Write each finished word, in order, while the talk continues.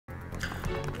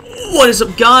What is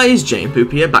up, guys?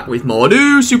 JPoop here, back with more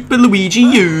new Super Luigi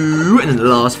U. And in the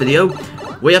last video,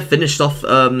 we have finished off.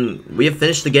 We have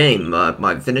finished the game.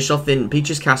 I finished off in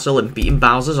Peach's castle and beating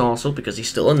Bowser's arsehole because he's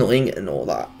still annoying and all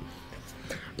that.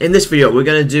 In this video, we're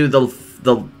gonna do the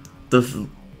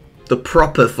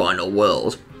proper final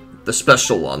world, the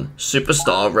special one,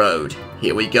 Superstar Road.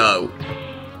 Here we go.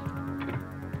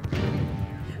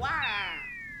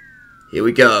 Here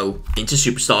we go into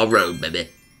Superstar Road, baby.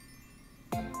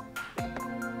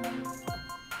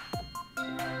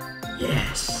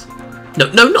 Yes.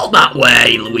 No, not that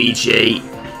way, Luigi.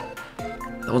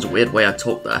 That was a weird way I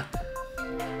talked there.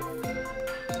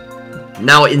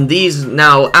 Now,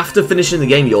 after finishing the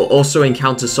game, you'll also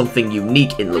encounter something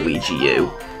unique in Luigi U,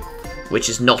 which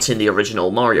is not in the original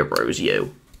Mario Bros.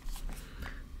 U.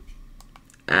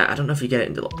 I don't know if you get it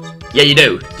in Deluxe. Yeah, you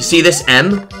do. You see this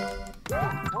M?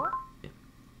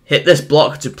 Hit this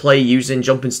block to play using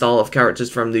jumping style of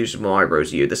characters from the Super Mario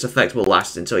Bros. U. This effect will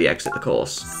last until you exit the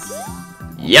course.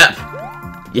 Yep.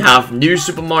 You have new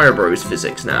Super Mario Bros.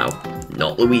 Physics now,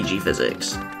 not Luigi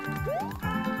physics.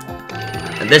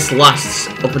 And this lasts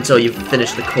up until you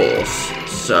finish the course,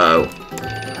 so...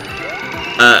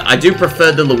 I do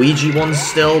prefer the Luigi ones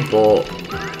still, but...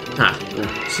 we'll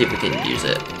see if we can use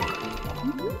it.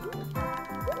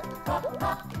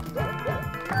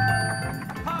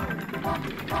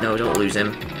 No, don't lose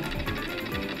him.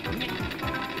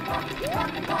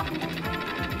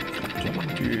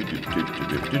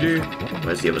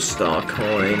 Where's the other star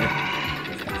coin?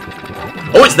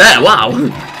 Oh, it's there! Wow!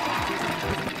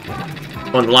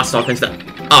 Oh, the last star coin's there.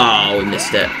 Oh, we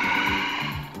missed it.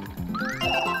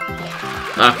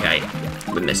 Okay,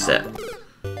 we missed it.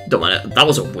 Don't mind it. That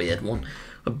was a weird one.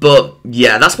 But,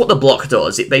 yeah, that's what the block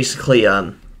does. It basically,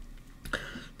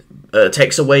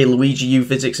 takes away Luigi U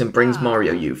physics and brings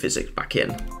Mario U physics back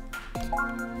in.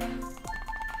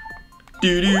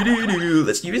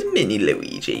 Let's use Mini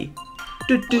Luigi.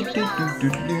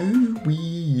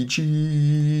 Luigi.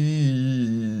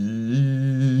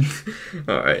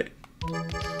 Alright.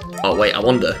 Oh, wait, I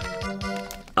wonder.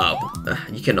 Oh,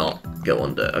 you cannot go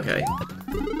under. Okay.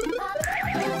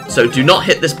 So, do not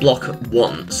hit this block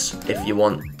once if you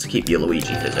want to keep your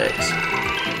Luigi physics.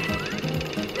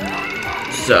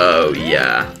 So,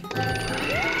 yeah.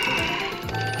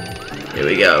 Here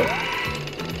we go.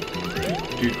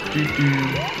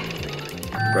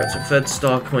 Right, so third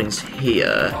star coin's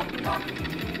here.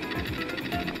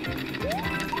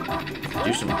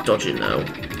 Do some dodging now.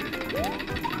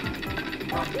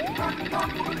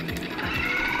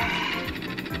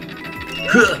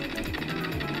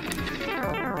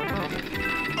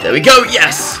 There we go,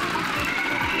 yes!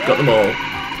 Got them all.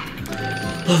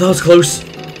 Oh, that was close.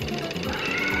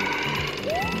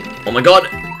 Oh my god!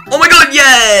 Oh my god,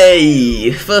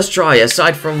 yay! First try,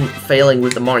 aside from failing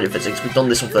with the Mario physics, we've done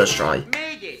this on first try.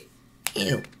 Made it!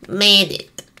 You made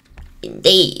it.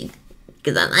 Indeed.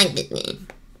 Because I liked it, man.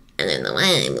 I don't know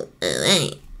why, but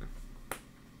alright.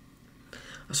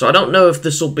 So I don't know if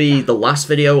this will be the last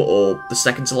video or the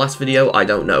second to last video, I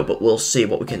don't know, but we'll see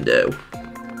what we can do.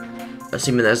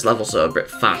 Assuming those levels are a bit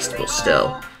fast, but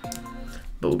still.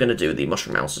 But we're going to do the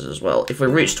mushroom houses as well. If we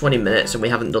reach 20 minutes and we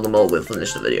haven't done them all, we'll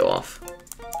finish the video off.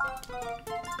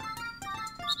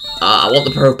 I want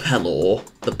the propeller.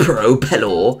 The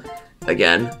propeller.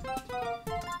 Again.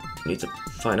 Need to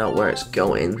find out where it's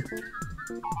going.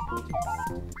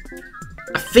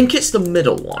 I think it's the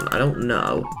middle one. I don't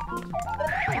know.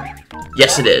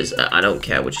 Yes, it is. I don't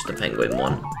care which is the penguin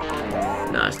one.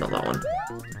 No, it's not that one.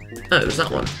 Oh, it was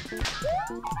that one.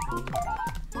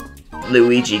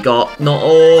 Luigi got not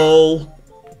all.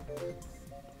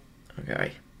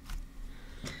 Okay.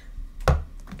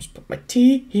 Just put my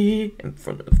T in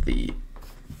front of the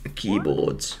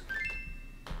keyboards.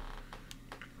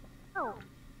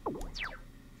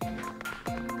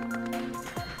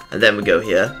 And then we go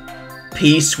here.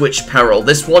 P switch peril.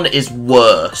 This one is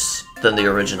worse than the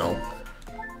original.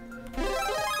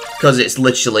 Because it's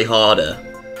literally harder.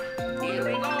 Here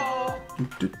we go!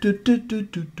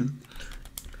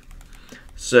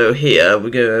 So here we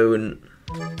go and...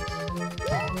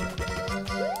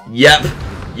 Yep,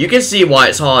 you can see why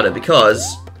it's harder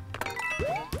because...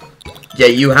 Yeah,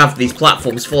 you have these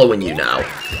platforms following you now.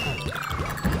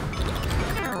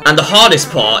 And the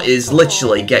hardest part is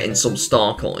literally getting some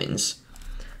star coins.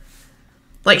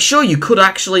 Like, sure, you could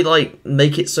actually, like,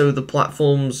 make it so the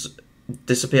platforms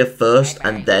disappear first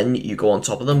and then you go on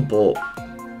top of them, but...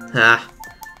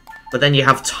 But then you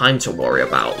have time to worry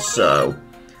about, so...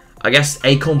 I guess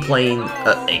acorns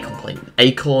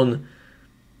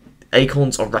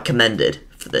are recommended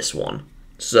for this one.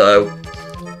 So,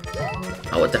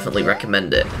 I would definitely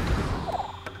recommend it.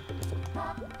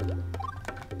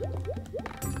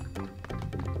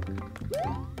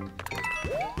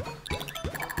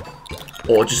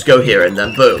 Or just go here and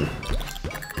then boom.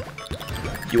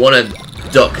 You want to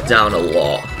duck down a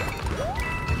lot.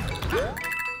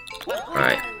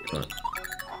 Alright.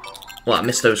 Well, I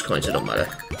missed those coins, it don't matter.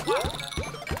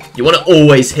 You want to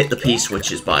always hit the P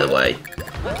switches, by the way.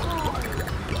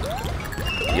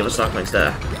 The other star coin's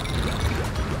there.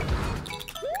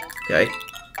 Okay.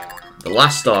 The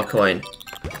last star coin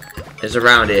is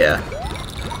around here.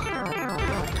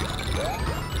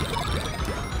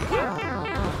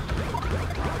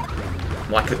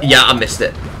 Yeah, I missed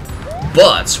it.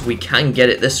 But we can get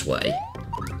it this way.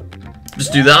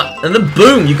 Just do that, and then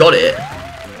boom, you got it.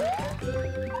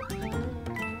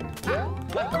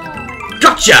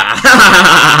 Gotcha!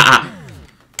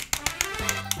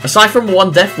 Aside from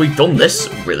one death, we've done this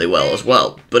really well as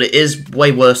well. But it is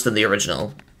way worse than the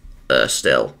original.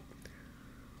 Still.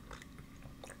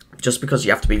 Just because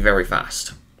you have to be very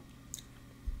fast.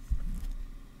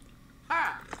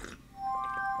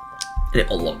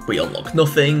 And we unlock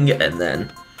nothing, and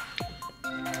then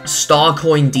Star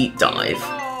Coin Deep Dive.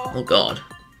 Oh god.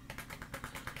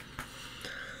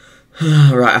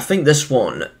 Right, I think this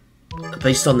one,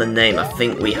 based on the name, I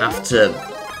think we have to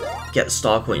get the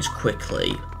Star Coins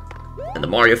quickly. And the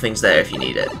Mario thing's there if you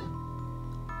need it.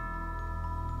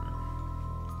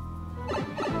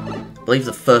 I believe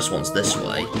the first one's this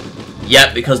way.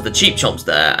 Yep, because the Cheap Chomp's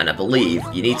there, and I believe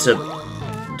you need to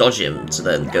dodge him to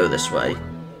then go this way.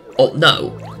 Oh,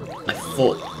 no. I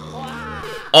thought...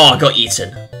 Oh, I got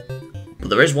eaten. But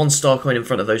there is one star coin in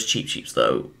front of those Cheap Cheeps,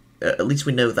 though. At least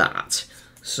we know that.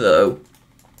 So...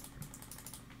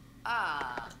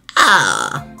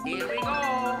 Here we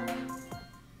go.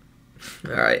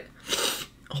 Alright.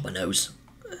 Oh, my nose.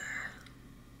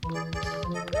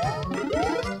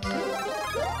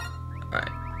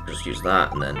 Alright, just use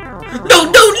that, and then...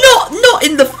 No, not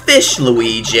in the fish,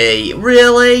 Luigi!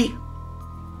 Really?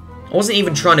 I wasn't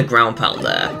even trying to ground pound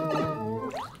there.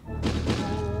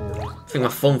 I think my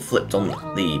phone flipped on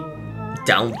the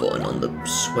down button on the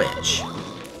Switch.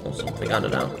 Or something, I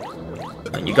don't know.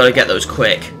 And you gotta get those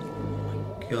quick.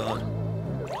 Oh my god.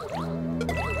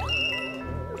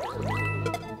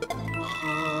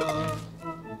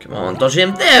 Come on, dodge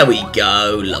him. There we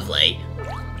go. Lovely.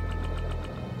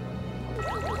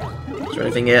 Is there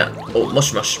anything here? Oh,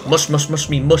 mush,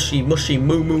 me, mushy,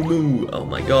 moo, moo, moo. Oh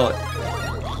my god.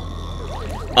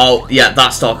 Oh, yeah, that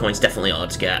star coin's definitely hard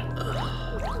to get.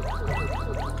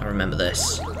 I remember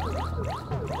this.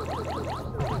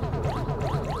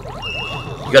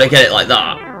 You gotta get it like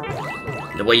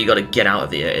that. The way you gotta get out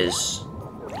of here is...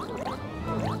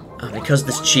 because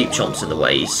this Cheap Chomp's in the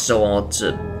way, he's so hard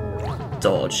to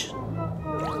dodge.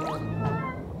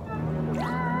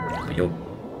 But you're...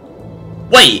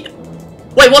 Wait!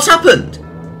 Wait, what's happened?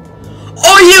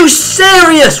 Are you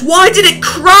serious? Why did it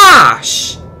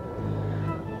crash?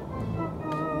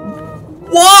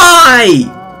 Why?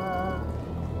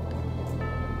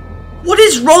 What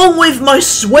is wrong with my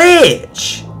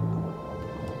Switch?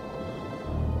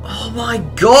 Oh my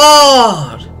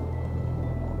god!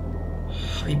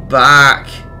 I'll be back.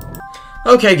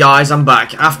 Okay guys, I'm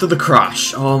back after the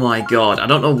crash. Oh my god, I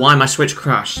don't know why my Switch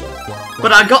crashed.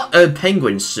 But I got a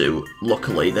penguin suit,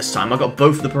 luckily, this time. I got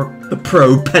both the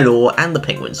Pro Pedal and the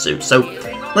penguin suit. So,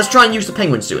 let's try and use the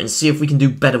penguin suit and see if we can do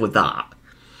better with that.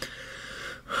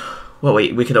 Well,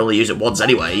 we could only use it once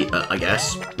anyway, I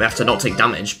guess. We have to not take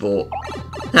damage, but...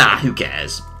 who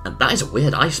cares? And that is a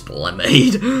weird ice ball I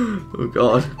made. Oh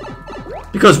god.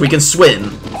 Because we can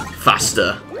swim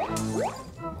faster.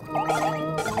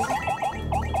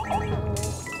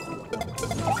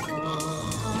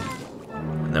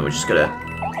 And then we're just gonna...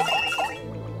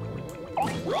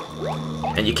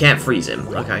 And you can't freeze him.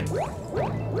 Okay.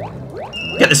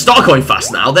 Get the star coin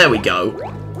fast now. There we go.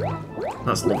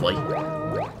 That's lovely.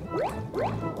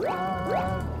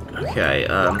 Okay,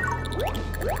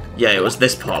 yeah, it was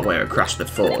this part where it crashed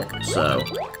before, so...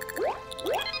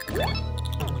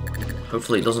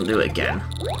 Hopefully it doesn't do it again.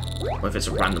 Or if it's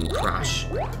a random crash.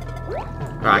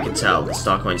 I can tell the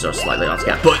star coins are slightly hard to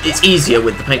get, but it's easier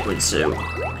with the penguin suit,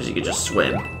 because you can just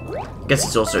swim. I guess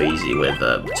it's also easy with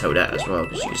Toadette as well,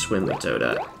 because you can swim with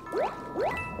Toadette.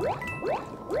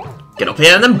 Get up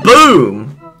here and then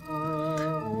boom!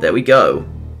 There we go.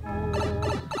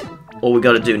 All we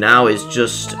gotta do now is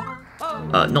just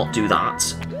not do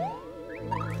that.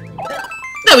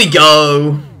 There we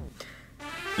go!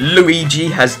 Luigi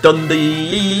has done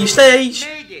the stage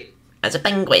as a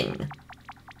penguin.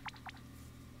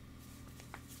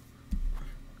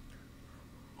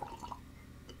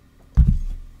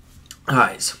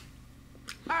 Alright.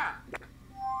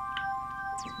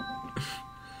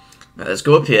 Let's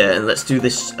go up here and let's do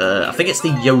this. I think it's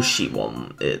the Yoshi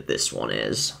one, this one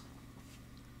is.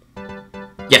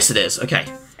 Yes, it is. Okay.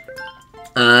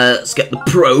 Let's get the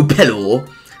propeller.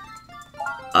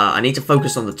 I need to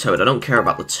focus on the toad. I don't care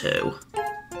about the two.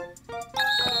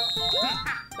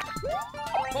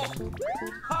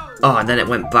 Oh, and then it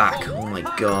went back. Oh my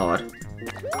god.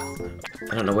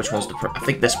 I don't know which one's the pro. I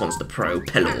think this one's the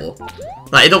propeller.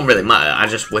 Like, it don't really matter. I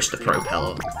just wish the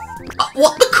propeller.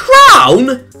 What? The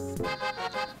crown?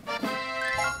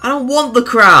 I don't want the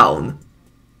crown.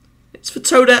 It's for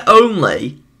Toadette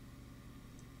only.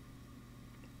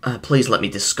 Please let me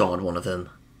discard one of them.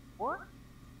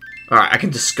 Alright, I can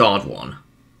discard one.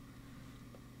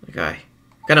 Okay.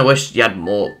 Kinda wish you had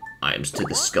more items to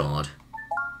discard.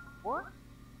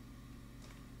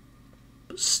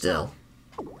 But still.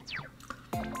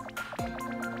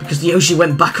 Because the Yoshi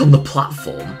went back on the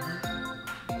platform.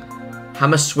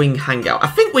 Hammer Swing Hangout. I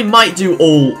think we might do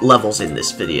all levels in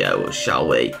this video, shall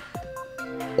we?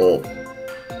 Or,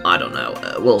 I don't know.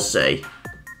 We'll see.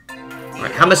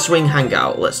 Alright, Hammer Swing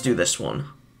Hangout. Let's do this one.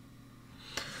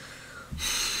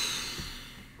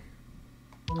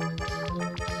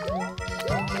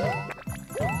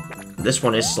 This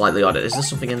one is slightly odd. Is there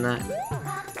something in there?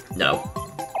 No.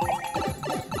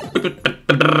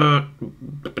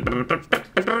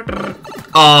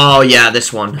 Oh, yeah,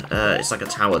 this one. It's like a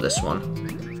tower, this one.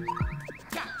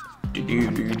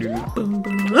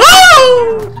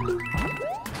 Oh!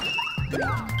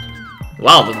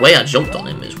 Wow, the way I jumped on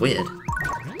him is weird.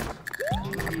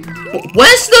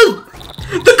 Where's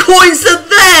the coins are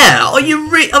there? Are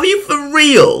you for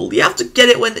real? You have to get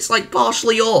it when it's like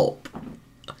partially up.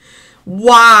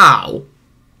 Wow.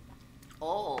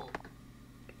 Oh.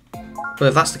 Well,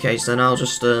 if that's the case, then I'll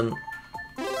just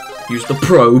use the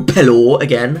propeller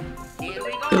again.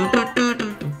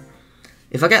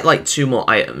 If I get like 2 more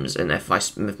items, and if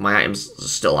my items are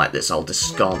still like this, I'll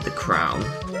discard the crown.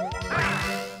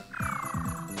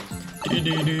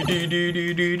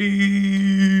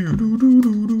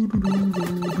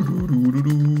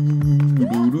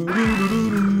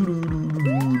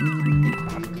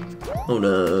 Oh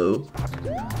no.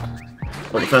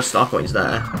 Well, the first star coin's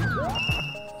there.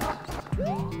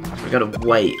 We gotta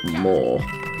wait more.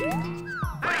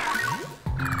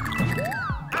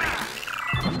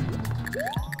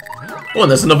 Oh, and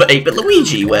there's another 8-bit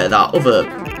Luigi where that other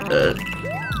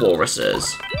walrus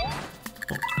is.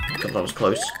 Oh, God, that was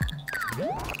close.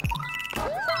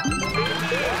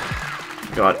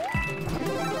 God.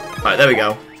 Alright, there we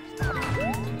go.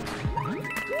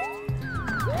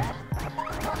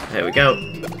 There we go.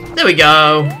 There we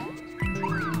go!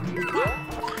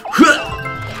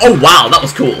 Oh wow, that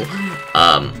was cool.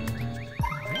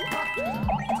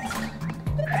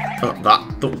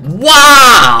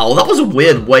 Wow! That was a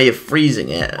weird way of freezing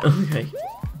it. Okay.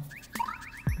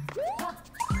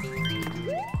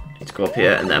 Let's go up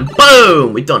here and then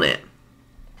boom! We've done it.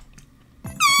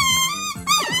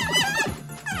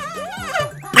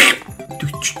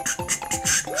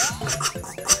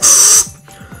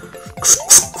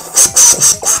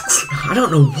 I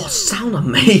don't know what sound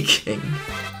I'm making.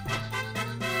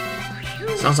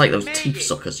 Sounds like those teeth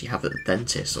suckers you have at the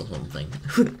dentist or something.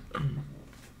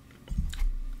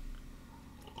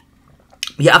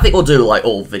 Yeah, I think we'll do like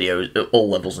all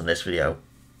levels in this video.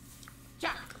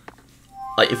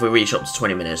 Like if we reach up to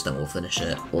 20 minutes, then we'll finish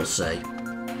it. We'll see.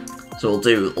 So we'll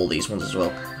do all these ones as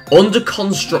well. Under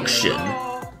construction.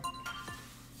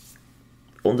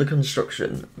 Under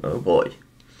construction. Oh boy.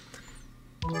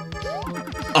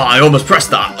 Oh, I almost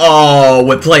pressed that. Oh,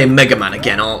 we're playing Mega Man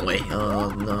again, aren't we? Oh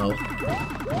no.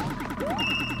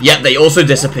 Yep, they also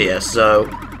disappear, so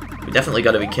we definitely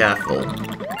got to be careful.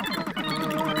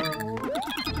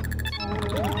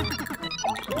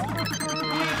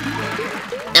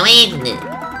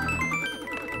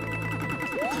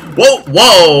 Whoa,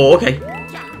 whoa, okay.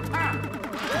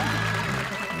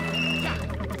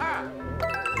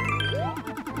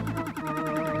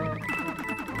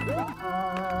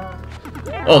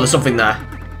 Oh, there's something there.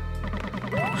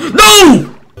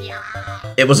 No!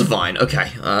 It was a vine,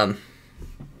 okay,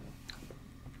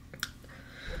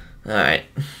 alright.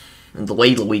 And the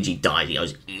way Luigi died, he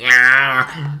goes,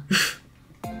 yeah.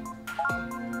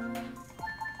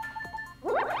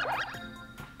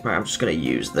 Right, I'm just gonna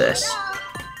use this.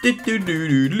 Luigi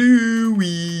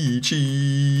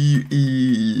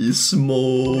is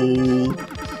small.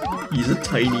 He's a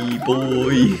tiny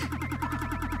boy.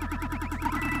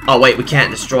 Oh wait, we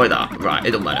can't destroy that. Right,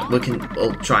 it don't matter.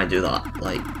 We'll try and do that.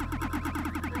 Like.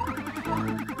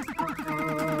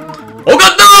 Oh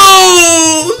god,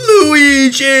 no!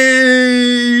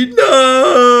 Luigi!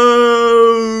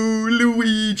 No!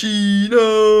 Luigi,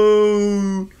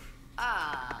 no!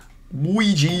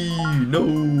 Weegee,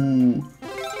 no!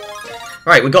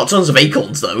 Right, we got tons of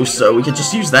acorns though, so we could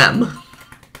just use them.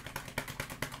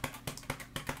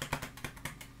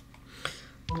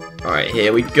 Alright,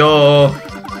 here we go.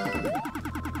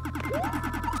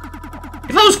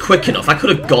 If I was quick enough, I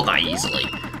could have got that easily.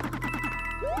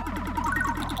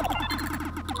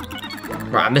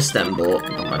 Right, I missed them, but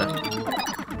no matter.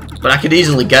 But I could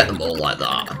easily get them all like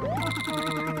that.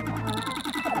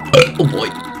 Oh boy.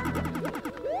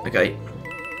 Okay.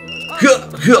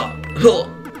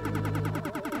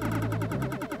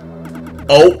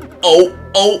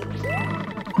 Oh.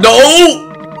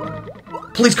 No!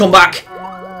 Please come back.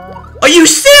 Are you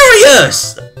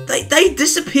serious? They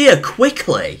disappear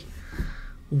quickly.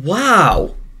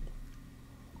 Wow.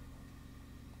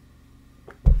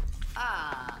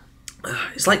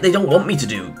 It's like they don't want me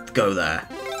to go there.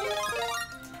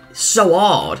 It's so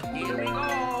hard.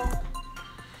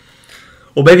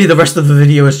 Or maybe the rest of the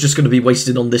video is just going to be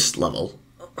wasted on this level.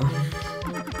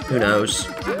 Who knows?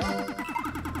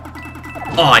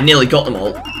 Oh, I nearly got them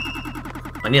all.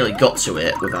 I nearly got to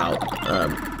it without,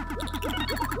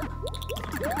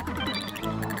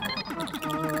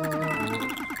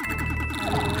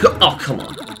 Oh, come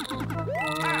on.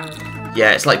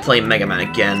 Yeah, it's like playing Mega Man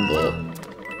again, but...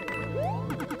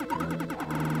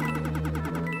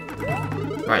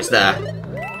 Right, it's there.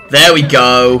 There we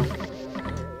go.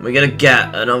 We're gonna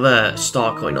get another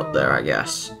star coin up there, I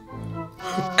guess.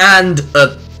 And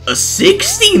a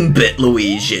 16-bit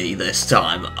Luigi this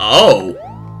time. Oh!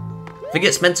 I think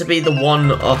it's meant to be the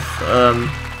one off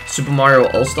Super Mario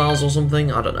All-Stars or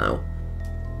something? I don't know.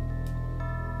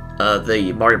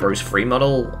 The Mario Bros. 3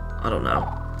 model? I don't know.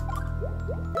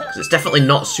 'Cause it's definitely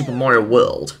not Super Mario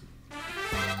World.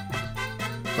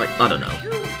 Like, I don't know.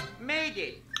 Made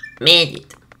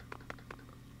it.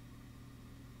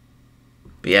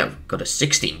 But yeah, we've got a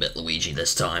 16-bit Luigi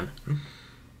this time.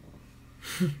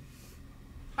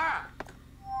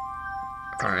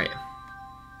 Alright.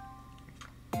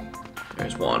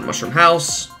 There's one mushroom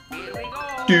house.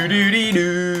 Doo-doo-dee-doo.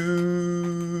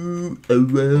 Oh,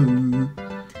 whoa.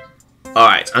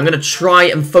 Alright, I'm gonna try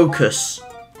and focus.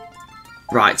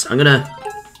 Right, I'm gonna...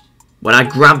 When I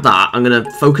grab that, I'm gonna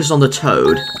focus on the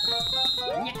toad.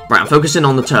 Right, I'm focusing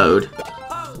on the toad.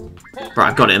 Right,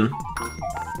 I've got him.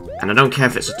 And I don't care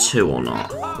if it's a 2 or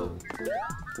not.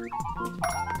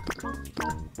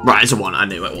 Right, it's a 1. I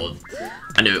knew it would.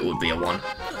 I knew it would be a 1.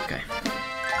 Okay.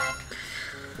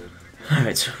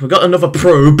 Alright, we've got another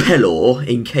propeller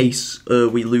in case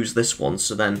we lose this one,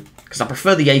 so then... Because I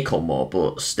prefer the acorn more,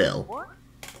 but still.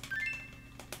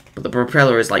 But the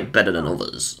propeller is, like, better than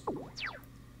others.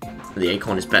 The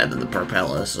acorn is better than the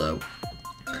propeller, so...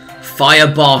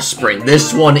 Fire bar spring.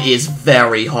 This one is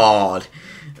very hard.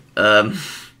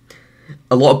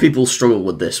 A lot of people struggle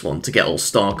with this one to get all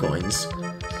star coins.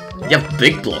 You have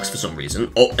big blocks for some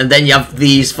reason. Oh, and then you have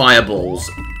these fireballs.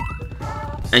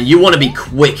 And you want to be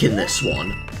quick in this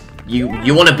one. You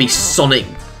want to be Sonic.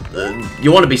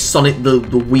 You want to be Sonic the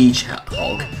Weegee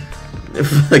hog.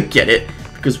 Get it?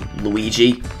 Because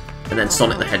Luigi and then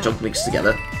Sonic the Hedgehog mixed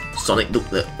together. Sonic the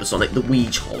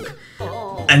Weegee hog.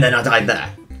 And then I died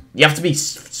there. You have to be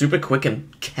super quick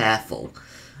and careful.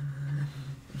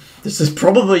 This is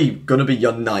probably gonna be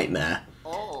your nightmare.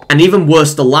 And even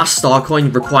worse, the last star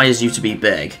coin requires you to be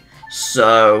big.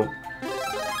 So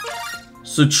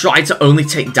try to only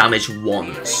take damage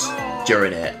once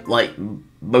during it. Like,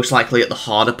 most likely at the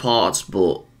harder parts,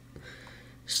 but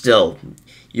still,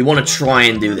 you want to try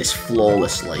and do this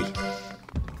flawlessly.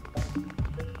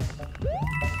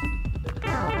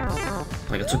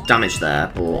 Like, I took damage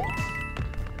there, but...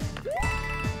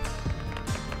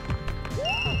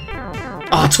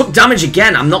 Oh, I took damage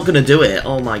again! I'm not gonna do it!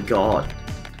 Oh my god.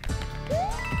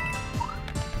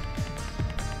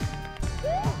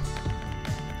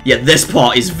 Yeah, this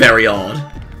part is very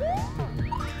odd.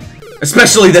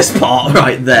 Especially this part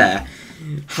right there.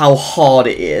 How hard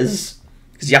it is.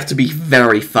 Because you have to be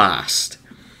very fast.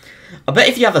 I bet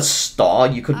if you have a star,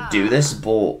 you could do this,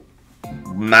 but...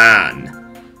 Man.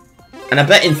 And I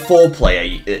bet in 4-player,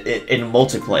 in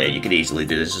multiplayer, you could easily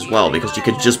do this as well, because you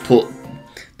could just put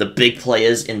the big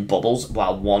players in bubbles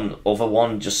while one other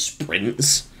one just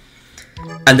sprints.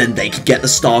 And then they can get the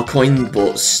star coin,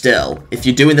 but still, if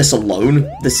you're doing this alone,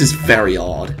 this is very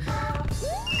hard.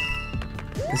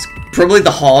 It's probably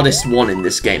the hardest one in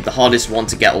this game, the hardest one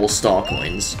to get all star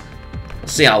coins. We'll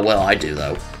see how well I do,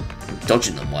 though. I'm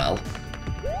dodging them well.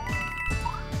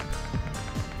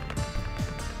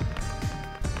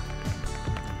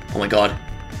 Oh my god.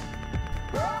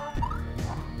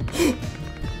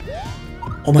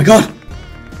 Oh my god!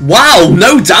 Wow,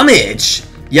 no damage!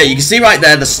 Yeah, you can see right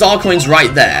there, the star coin's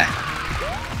right there.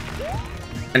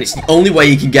 And it's the only way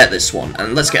you can get this one.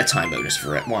 And let's get a time bonus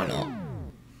for it. Why not?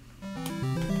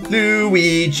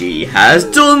 Luigi has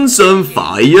done some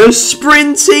fire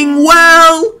sprinting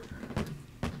well.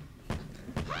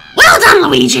 Well done,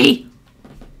 Luigi!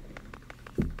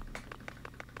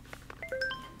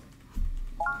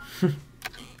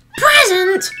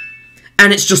 Present!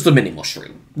 And it's just a mini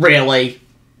mushroom. Really?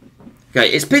 Okay,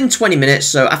 it's been 20 minutes,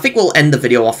 so I think we'll end the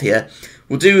video off here.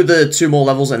 We'll do the 2 more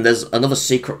levels, and there's another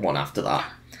secret one after that.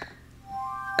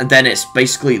 And then it's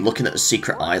basically looking at the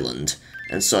secret island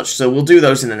and such. So we'll do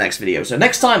those in the next video. So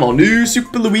next time on New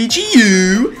Super Luigi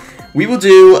U, we will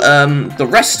do the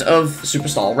rest of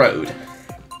Superstar Road.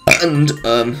 And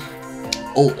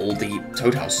all the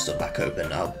Toad houses are back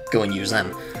open. I'll go and use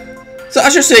them. So I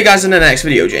shall see you guys in the next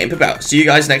video, Jane. See you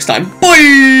guys next time.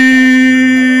 Bye!